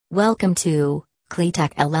Welcome to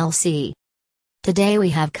Cleatech LLC. Today we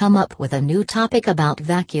have come up with a new topic about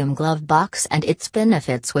vacuum glove box and its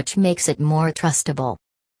benefits, which makes it more trustable.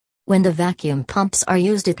 When the vacuum pumps are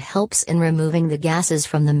used, it helps in removing the gases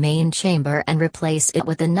from the main chamber and replace it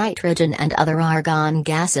with the nitrogen and other argon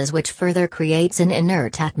gases, which further creates an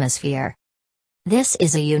inert atmosphere. This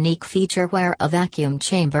is a unique feature where a vacuum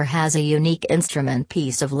chamber has a unique instrument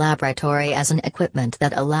piece of laboratory as an equipment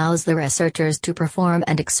that allows the researchers to perform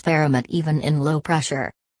and experiment even in low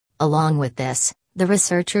pressure. Along with this, the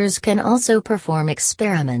researchers can also perform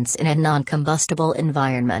experiments in a non-combustible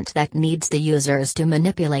environment that needs the users to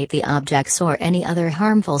manipulate the objects or any other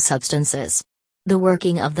harmful substances. The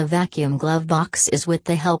working of the vacuum glove box is with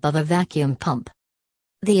the help of a vacuum pump.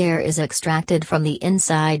 The air is extracted from the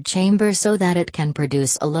inside chamber so that it can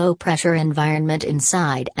produce a low-pressure environment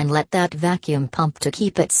inside and let that vacuum pump to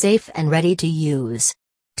keep it safe and ready to use.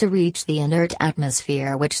 To reach the inert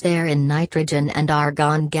atmosphere, which therein nitrogen and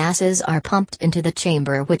argon gases are pumped into the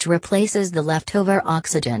chamber, which replaces the leftover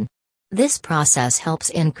oxygen. This process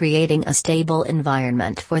helps in creating a stable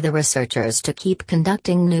environment for the researchers to keep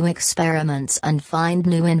conducting new experiments and find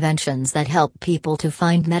new inventions that help people to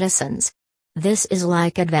find medicines. This is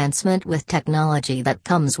like advancement with technology that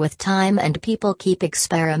comes with time, and people keep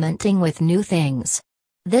experimenting with new things.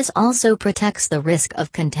 This also protects the risk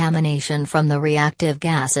of contamination from the reactive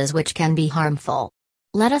gases, which can be harmful.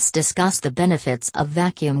 Let us discuss the benefits of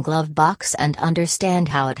vacuum glove box and understand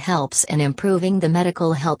how it helps in improving the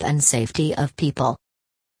medical health and safety of people.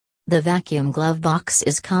 The vacuum glove box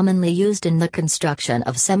is commonly used in the construction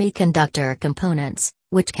of semiconductor components,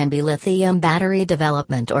 which can be lithium battery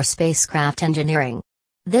development or spacecraft engineering.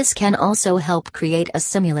 This can also help create a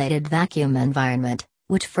simulated vacuum environment,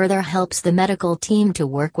 which further helps the medical team to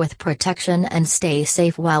work with protection and stay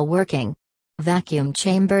safe while working. Vacuum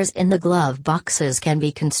chambers in the glove boxes can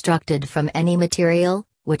be constructed from any material,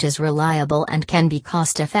 which is reliable and can be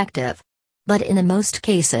cost-effective. But in most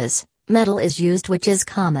cases, metal is used, which is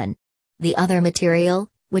common. The other material,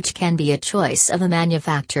 which can be a choice of a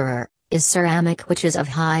manufacturer, is ceramic, which is of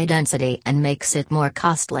high density and makes it more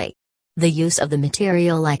costly. The use of the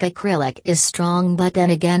material like acrylic is strong, but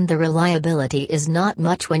then again the reliability is not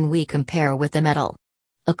much when we compare with the metal.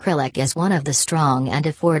 Acrylic is one of the strong and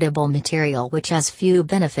affordable material which has few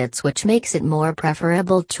benefits, which makes it more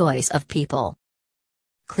preferable choice of people.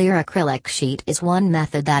 Clear acrylic sheet is one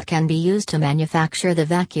method that can be used to manufacture the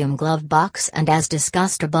vacuum glove box, and as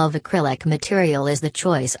discussed above, acrylic material is the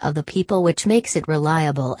choice of the people, which makes it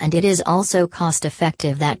reliable, and it is also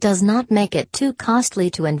cost-effective. That does not make it too costly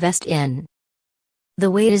to invest in. The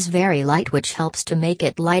weight is very light, which helps to make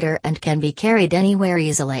it lighter and can be carried anywhere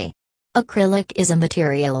easily. Acrylic is a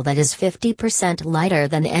material that is 50% lighter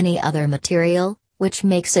than any other material, which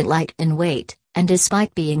makes it light in weight. And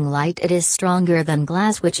despite being light, it is stronger than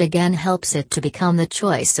glass, which again helps it to become the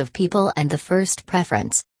choice of people and the first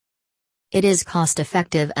preference. It is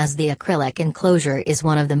cost-effective as the acrylic enclosure is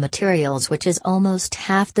one of the materials which is almost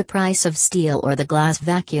half the price of steel or the glass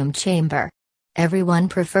vacuum chamber. Everyone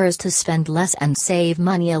prefers to spend less and save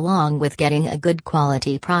money along with getting a good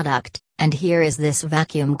quality product, and here is this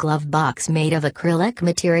vacuum glove box made of acrylic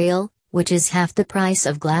material, which is half the price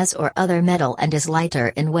of glass or other metal and is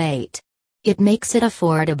lighter in weight. It makes it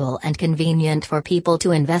affordable and convenient for people to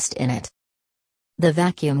invest in it. The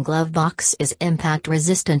vacuum glove box is impact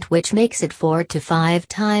resistant, which makes it 4 to 5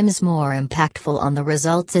 times more impactful on the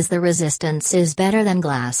results, as the resistance is better than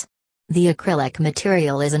glass. The acrylic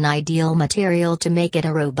material is an ideal material to make it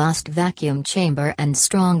a robust vacuum chamber and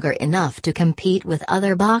stronger enough to compete with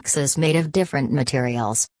other boxes made of different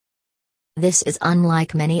materials. This is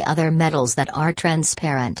unlike many other metals that are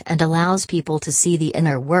transparent and allows people to see the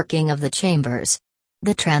inner working of the chambers.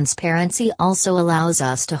 The transparency also allows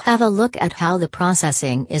us to have a look at how the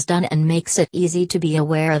processing is done and makes it easy to be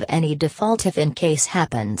aware of any default if in case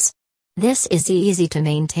happens. This is easy to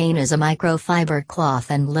maintain as a microfiber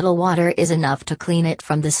cloth, and little water is enough to clean it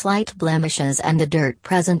from the slight blemishes and the dirt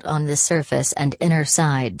present on the surface and inner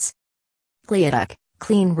sides. Cleatech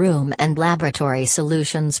Clean Room and Laboratory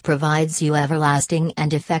Solutions provides you everlasting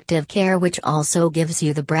and effective care, which also gives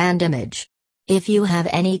you the brand image. If you have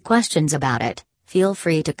any questions about it, feel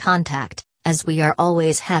free to contact, as we are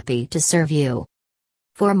always happy to serve you.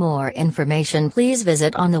 For more information, please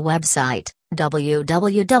visit on the website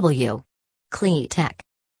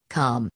www.cleatech.com.